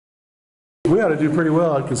We ought to do pretty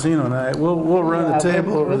well at casino night. We'll run the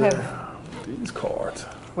table over there. These cards.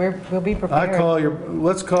 We'll be prepared.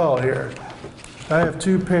 Let's call here. I have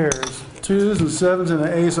 2 pairs, 2s and 7s and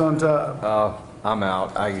an ace on top. I'm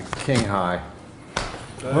out. I king high.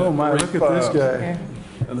 Oh my, look at this guy.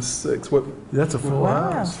 And a 6. What? That's a full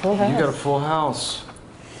Wow, house. full house. You got a full house.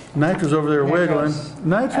 Nitro's over there wiggling.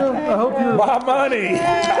 Nitro, I hope My money!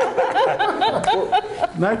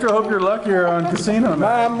 I hope you're luckier on casino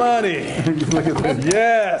night. My money! Look at this.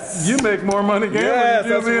 Yes! You make more money gambling Yes,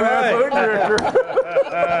 than you do that's being an right. athletic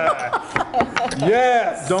director.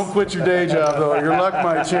 Yes! Don't quit your day job, though. Your luck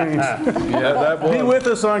might change. Yeah, that was. Be with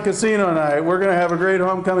us on casino night. We're going to have a great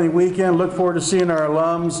homecoming weekend. Look forward to seeing our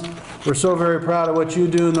alums. We're so very proud of what you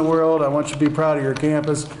do in the world. I want you to be proud of your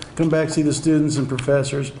campus. Come back, see the students and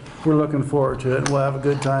professors. We're looking forward to it. We'll have a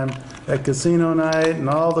good time at casino night and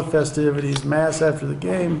all the festivities, mass after the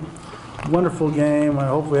game. Wonderful game. I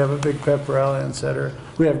hope we have a big pep rally, etc.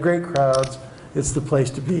 We have great crowds. It's the place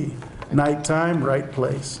to be. Nighttime, right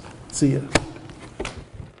place. See ya.